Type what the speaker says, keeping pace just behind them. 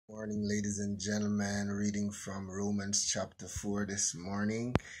Morning, ladies and gentlemen. Reading from Romans chapter 4 this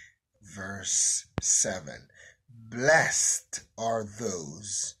morning, verse 7. Blessed are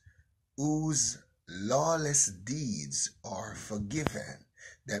those whose lawless deeds are forgiven.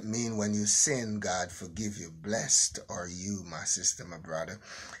 That means when you sin, God forgive you. Blessed are you, my sister, my brother,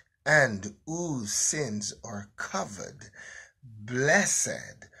 and whose sins are covered.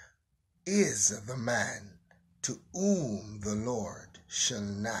 Blessed is the man to whom the Lord shall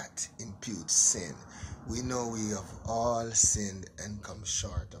not impute sin. We know we have all sinned and come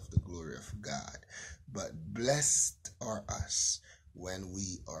short of the glory of God. But blessed are us when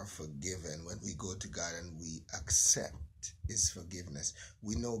we are forgiven, when we go to God and we accept His forgiveness.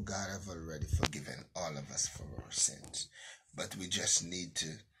 We know God have already forgiven all of us for our sins, but we just need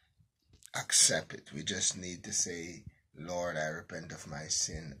to accept it. We just need to say, Lord, I repent of my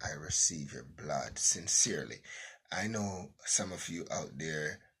sin. I receive your blood sincerely. I know some of you out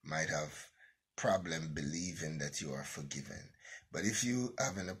there might have problem believing that you are forgiven. But if you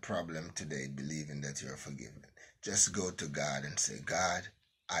having a problem today believing that you are forgiven, just go to God and say, God,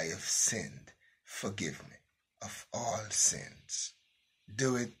 I have sinned. Forgive me of all sins.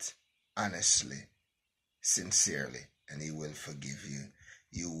 Do it honestly, sincerely, and He will forgive you.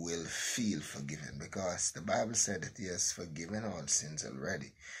 You will feel forgiven because the Bible said that He has forgiven all sins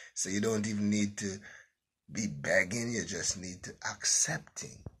already. So you don't even need to be begging, you just need to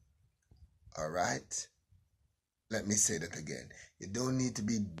accepting. All right? Let me say that again. You don't need to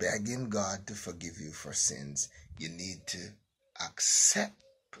be begging God to forgive you for sins. You need to accept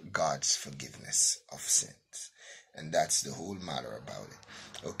God's forgiveness of sins. And that's the whole matter about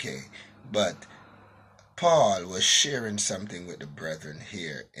it. Okay, but Paul was sharing something with the brethren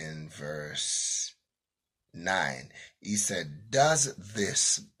here in verse 9. He said, does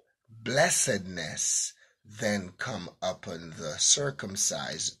this blessedness then come upon the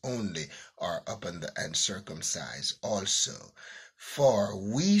circumcised only, or upon the uncircumcised also? For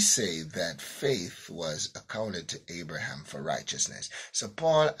we say that faith was accounted to Abraham for righteousness. So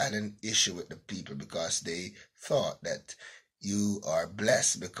Paul had an issue with the people because they thought that you are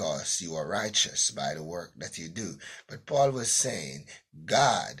blessed because you are righteous by the work that you do. But Paul was saying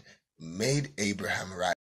God made Abraham righteous